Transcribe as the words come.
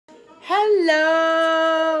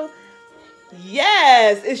Hello.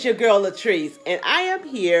 Yes, it's your girl Latrice, and I am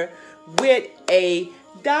here with a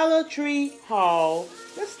Dollar Tree haul.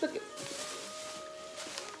 Let's look at.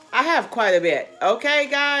 I have quite a bit. Okay,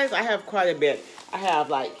 guys, I have quite a bit. I have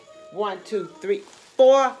like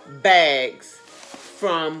 4 bags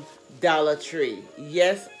from Dollar Tree.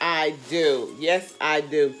 Yes, I do. Yes, I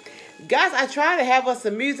do. Guys, I try to have us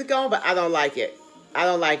some music on, but I don't like it. I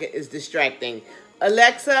don't like it. It's distracting.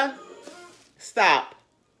 Alexa, stop.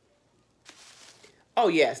 Oh,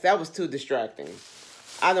 yes, that was too distracting.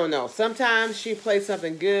 I don't know. Sometimes she plays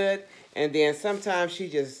something good, and then sometimes she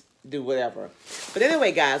just do whatever. But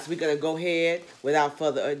anyway, guys, we're going to go ahead, without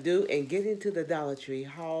further ado, and get into the Dollar Tree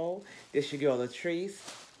haul. This your girl, Latrice.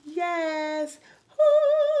 Yes.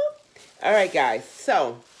 Woo. All right, guys.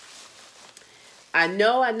 So, I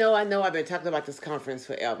know I've been talking about this conference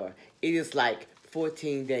forever. It is like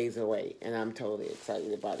 14 days away, and I'm totally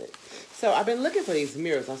excited about it. So I've been looking for these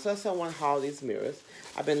mirrors. I saw someone haul these mirrors.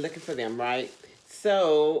 I've been looking for them, right?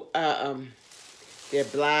 So they're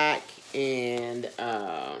black, and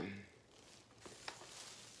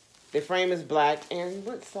the frame is black. And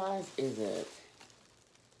what size is it?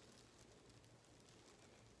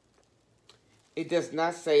 It does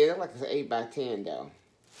not say. It looks like it's an 8 by 10 though.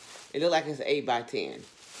 It looks like it's 8 by 10.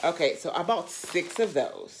 Okay, so I bought 6 of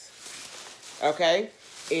those. Okay,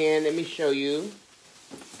 and let me show you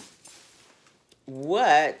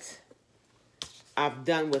what I've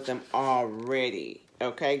done with them already.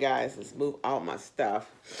 Okay, guys, let's move out my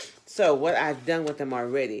stuff. So what I've done with them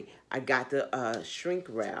already, I got the shrink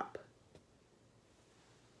wrap.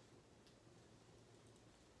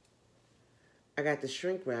 I got the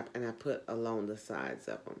shrink wrap, and I put along the sides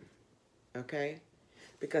of them. Okay,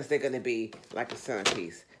 because they're going to be like a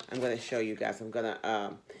centerpiece. I'm going to show you guys. I'm going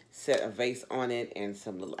to set a vase on it and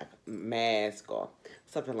some little like mask or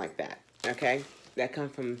something like that. Okay, that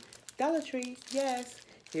comes from Dollar Tree. Yes,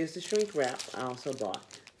 here's the shrink wrap I also bought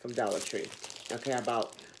from Dollar Tree. Okay, I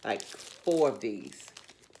bought like 4 of these.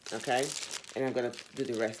 Okay, and I'm going to do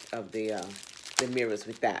the rest of the mirrors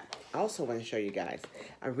with that. I also want to show you guys,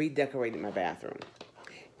 I redecorated my bathroom,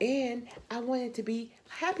 and I want it to be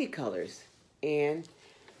happy colors. And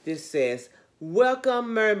this says,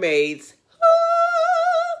 "Welcome, mermaids."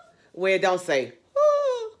 Well, it don't say,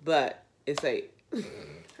 but it say,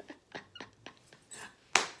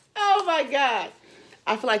 oh my God.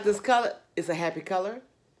 I feel like this color is a happy color.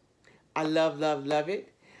 I love, love, love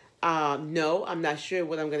it. No, I'm not sure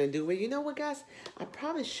what I'm going to do with it. You know what, guys? I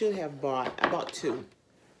probably should have bought, I bought 2.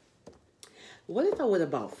 What if I would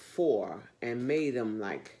have bought 4 and made them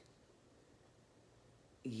like,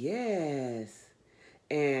 yes,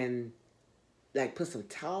 and like put some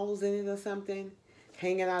towels in it or something,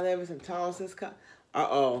 hanging out there with some towels.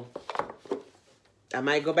 Uh-oh. I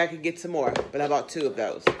might go back and get some more, but I bought 2 of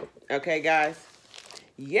those. Okay, guys?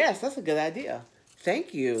 Yes, that's a good idea.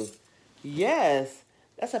 Thank you. Yes,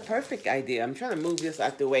 that's a perfect idea. I'm trying to move this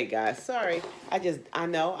out the way, guys. Sorry. I just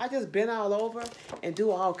been all over and do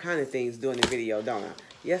all kind of things during the video, don't I?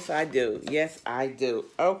 Yes, I do. Yes, I do.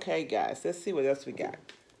 Okay, guys, let's see what else we got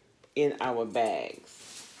in our bags.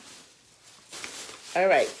 All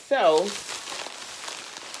right, so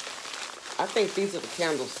I think these are the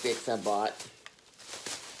candlesticks I bought.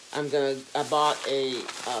 I bought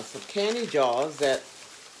some candy jars that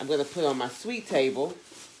I'm gonna put on my sweet table.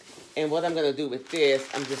 And what I'm gonna do with this,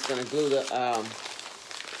 I'm just gonna glue the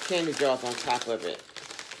candy jars on top of it.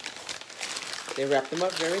 They wrap them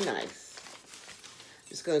up very nice.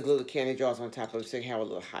 Just gonna glue the candy jars on top of it so you have a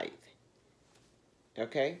little height.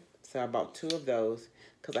 Okay, so I bought 2 of those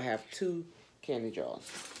because I have 2 candy jars.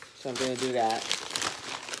 So I'm gonna do that.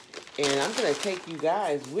 And I'm gonna take you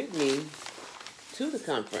guys with me to the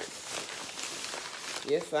conference.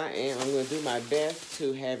 Yes, I am. I'm going to do my best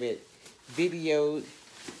to have it videoed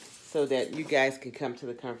so that you guys can come to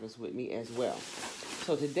the conference with me as well.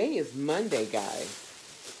 So today is Monday,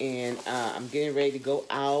 guys, and I'm getting ready to go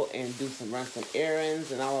out and run some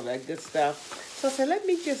errands and all of that good stuff. So I said, let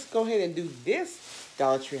me just go ahead and do this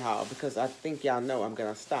Dollar Tree haul because I think y'all know I'm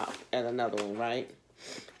going to stop at another one, right?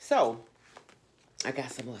 So I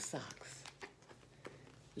got some more socks.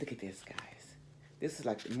 Look at this, guys. This is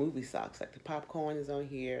like the movie socks. Like the popcorn is on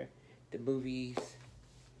here. The movies.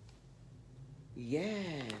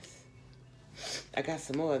 Yes. I got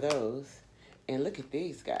some more of those. And look at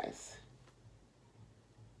these, guys.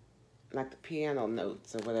 Like the piano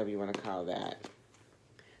notes or whatever you want to call that.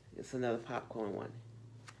 It's another popcorn one.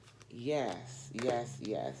 Yes, yes,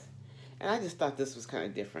 yes. And I just thought this was kind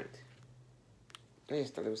of different. I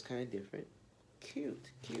just thought it was kind of different. Cute,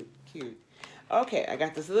 cute, cute. Okay, I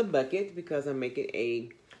got this little bucket because I'm making a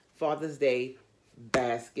Father's Day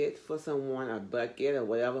basket for someone, a bucket or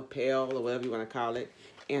whatever, pail or whatever you want to call it.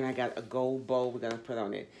 And I got a gold bowl we're going to put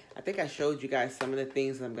on it. I think I showed you guys some of the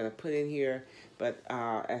things that I'm going to put in here. But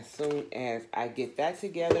as soon as I get that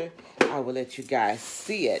together, I will let you guys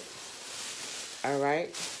see it. All right.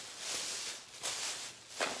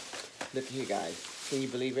 Look here, guys. Can you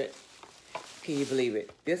believe it? Can you believe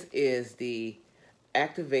it? This is the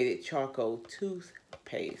activated charcoal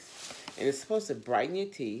toothpaste. And it's supposed to brighten your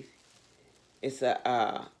teeth. It's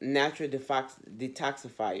a natural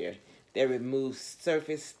detoxifier that removes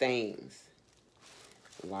surface stains.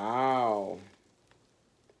 Wow.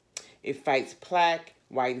 It fights plaque,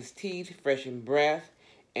 whitens teeth, freshens breath,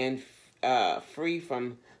 and free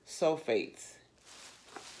from sulfates.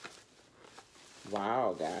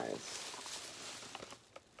 Wow, guys.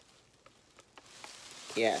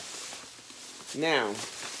 Yes. Now,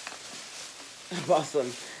 I bought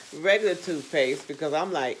some regular toothpaste because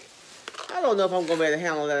I'm like, I don't know if I'm going to be able to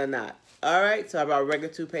handle that or not. All right, so I bought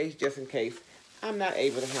regular toothpaste just in case I'm not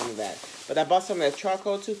able to handle that. But I bought some of that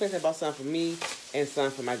charcoal toothpaste. I bought some for me and some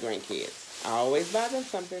for my grandkids. I always buy them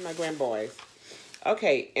something, my grandboys.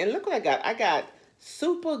 Okay, and look what I got. I got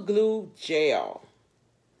super glue gel.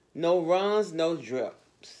 No runs, no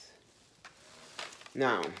drips.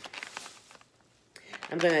 Now,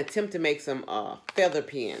 I'm going to attempt to make some feather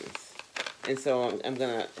pens. And so I'm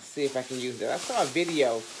going to see if I can use that. I saw a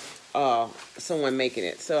video someone making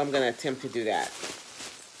it. So I'm going to attempt to do that.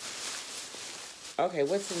 Okay,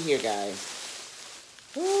 what's in here, guys?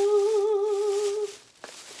 Ooh.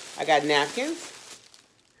 I got napkins.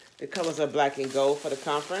 The colors are black and gold for the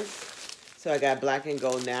conference. So I got black and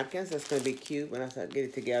gold napkins. That's going to be cute when I start get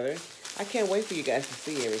it together. I can't wait for you guys to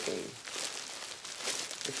see everything.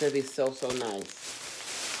 It's going to be so, so nice.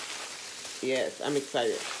 Yes, I'm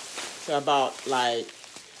excited. So about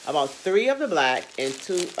 3 of the black and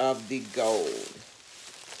 2 of the gold.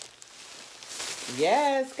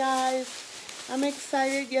 Yes, guys. I'm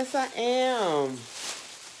excited. Yes, I am.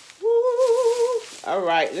 Woo! All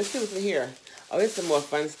right, let's see what's in here. Oh, there's some more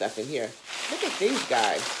fun stuff in here. Look at these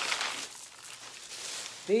guys.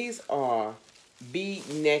 These are bead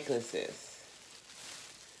necklaces.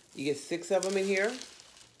 You get 6 of them in here.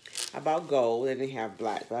 I bought gold. They didn't have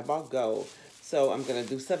black, but I bought gold. So I'm going to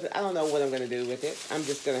do something. I don't know what I'm going to do with it. I'm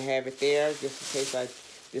just going to have it there just in case I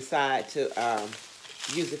decide to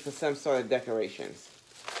use it for some sort of decorations.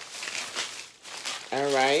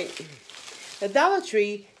 All right. The Dollar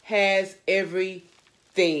Tree has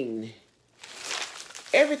everything.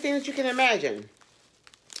 Everything that you can imagine.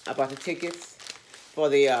 I bought the tickets for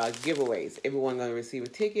the giveaways. Everyone's going to receive a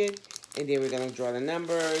ticket, and then we're going to draw the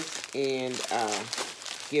numbers and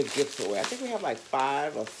give gifts away. I think we have like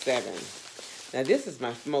 5 or 7. Now, this is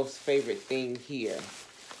my most favorite thing here.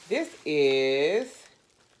 This is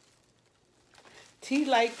tea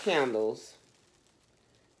light candles.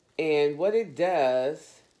 And what it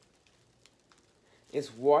does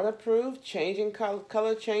is waterproof, changing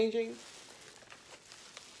color changing.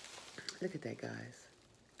 Look at that, guys.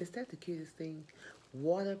 Is that the cutest thing?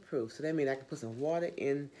 Waterproof. So that means I can put some water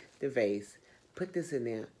in the vase, put this in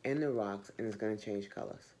there, and the rocks, and it's going to change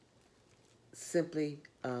colors. Simply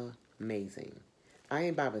amazing. I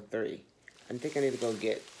ain't buy but 3. I think I need to go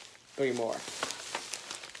get 3 more.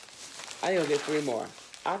 I need to get 3 more.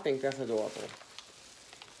 I think that's adorable.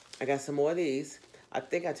 I got some more of these. I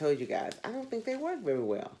think I told you guys. I don't think they work very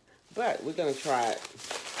well. But we're going to try it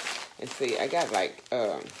and see. I got like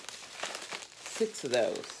 6 of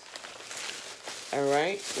those. All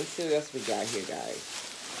right. Let's see what else we got here, guys.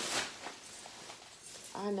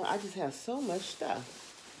 I know. I just have so much stuff.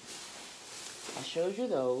 I showed you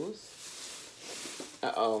those.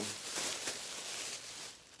 Uh-oh.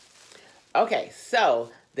 Okay,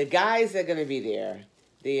 so the guys that are going to be there,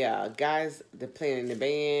 the guys that playing in the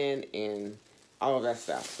band and all of that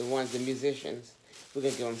stuff, the musicians, we're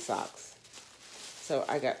going to give them socks. So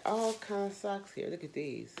I got all kinds of socks here. Look at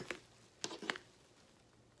these.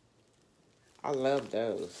 I love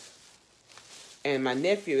those. And my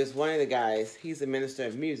nephew is one of the guys. He's a minister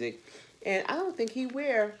of music. And I don't think he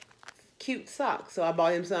wear cute socks. So I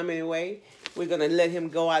bought him some anyway. We're going to let him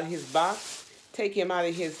go out of his box, take him out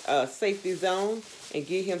of his safety zone, and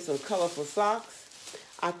give him some colorful socks.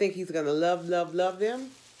 I think he's going to love, love, love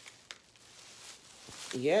them.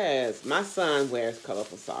 Yes, my son wears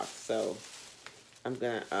colorful socks. So I'm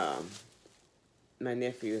going to, my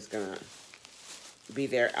nephew is going to be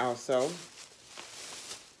there also.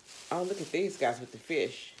 Oh, look at these guys with the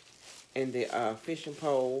fish and the fishing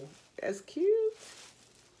pole. That's cute.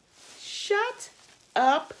 Shut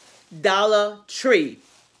up, Dollar Tree.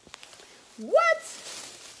 What?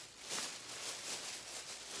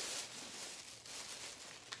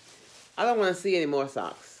 I don't want to see any more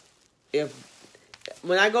socks.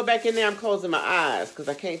 When I go back in there, I'm closing my eyes because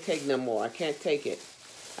I can't take no more. I can't take it.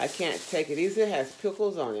 I can't take it. These has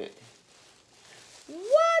pickles on it.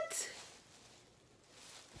 What?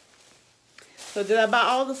 So did I buy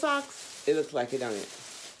all the socks? It looks like it, don't it?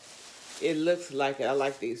 It looks like it. I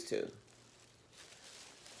like these two.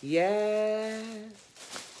 Yes.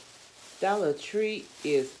 Dollar Tree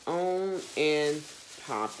is on and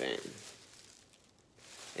popping.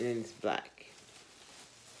 And then it's black.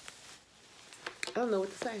 I don't know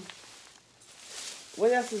what to say.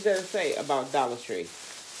 What else is there to say about Dollar Tree?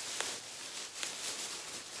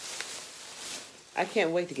 I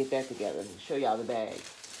can't wait to get that together and show y'all the bag.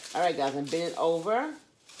 All right, guys, I'm bending over.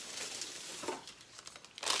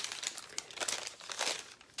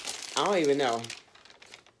 I don't even know.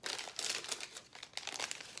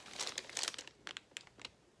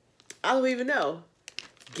 I don't even know.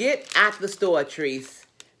 Get out the store, Treese.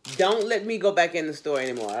 Don't let me go back in the store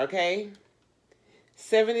anymore, okay?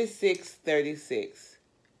 $76.36.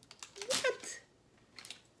 What?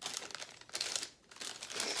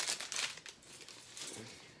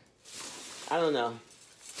 I don't know.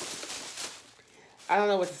 I don't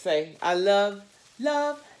know what to say. I love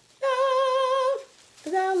the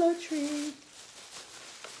Dollar Tree.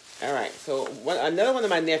 All right, so another one of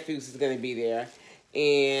my nephews is going to be there.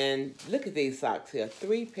 And look at these socks here.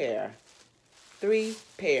 3 pair. 3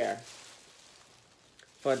 pair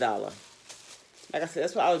for $1. Like I said,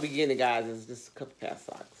 that's what I would be getting, guys, is just a couple pair of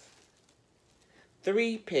socks.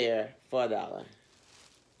 3 pair for $1.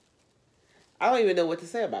 I don't even know what to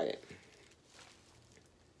say about it.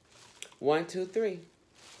 1, 2, 3.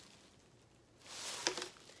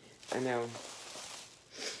 I know.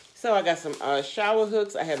 So I got some shower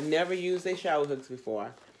hooks. I have never used a shower hooks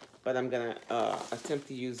before, but I'm going to attempt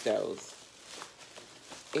to use those.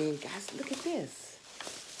 And guys, look at this.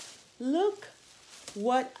 Look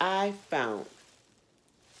what I found.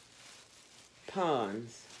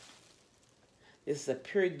 Pond's. This is a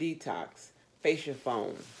Pure Detox facial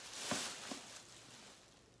foam.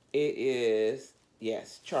 It is,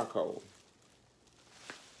 yes, charcoal.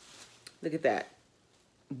 Look at that.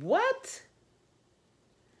 What?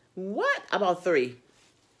 What? About 3.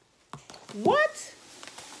 What?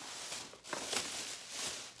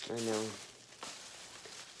 I know.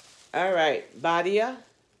 All right, Badia.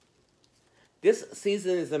 This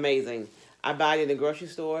season is amazing. I buy it in the grocery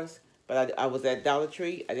stores, but I was at Dollar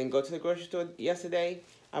Tree. I didn't go to the grocery store yesterday.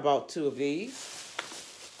 I bought 2 of these.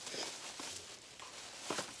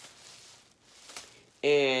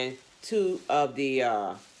 And 2 of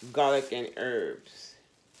the garlic and herbs.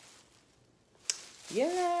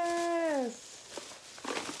 Yes.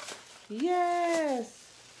 Yes.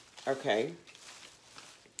 Okay.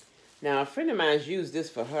 Now, a friend of mine's used this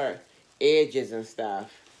for her edges and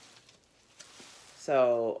stuff.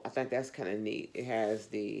 So, I think that's kind of neat. It has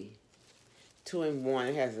the 2-in-1.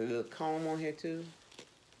 It has a little comb on here, too.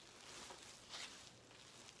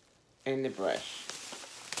 And the brush.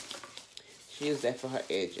 She used that for her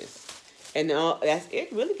edges. And that's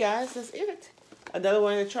it, really, guys. That's it. Another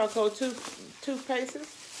one of the charcoal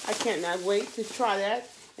toothpastes. I cannot wait to try that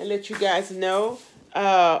and let you guys know.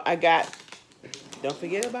 I got, don't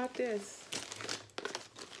forget about this.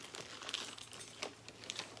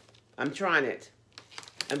 I'm trying it.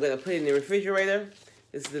 I'm going to put it in the refrigerator.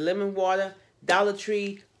 This is the lemon water. Dollar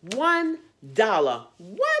Tree, $1.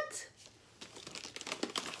 What?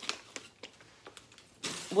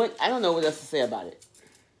 What? I don't know what else to say about it.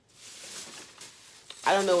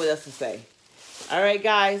 I don't know what else to say. All right,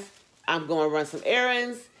 guys. I'm going to run some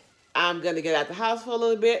errands. I'm going to get out the house for a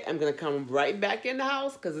little bit. I'm going to come right back in the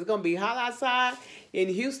house because it's going to be hot outside. In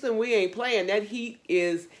Houston, we ain't playing. That heat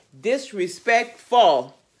is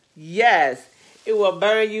disrespectful. Yes. It will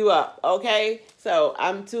burn you up, okay? So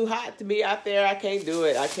I'm too hot to be out there. I can't do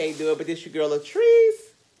it. I can't do it. But this your girl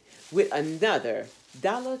Latrice with another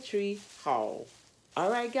Dollar Tree haul. All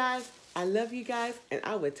right, guys. I love you guys. And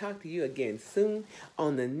I will talk to you again soon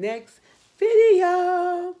on the next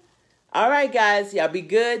video. All right, guys. Y'all be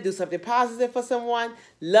good. Do something positive for someone.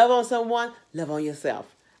 Love on someone. Love on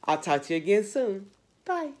yourself. I'll talk to you again soon.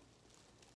 Bye.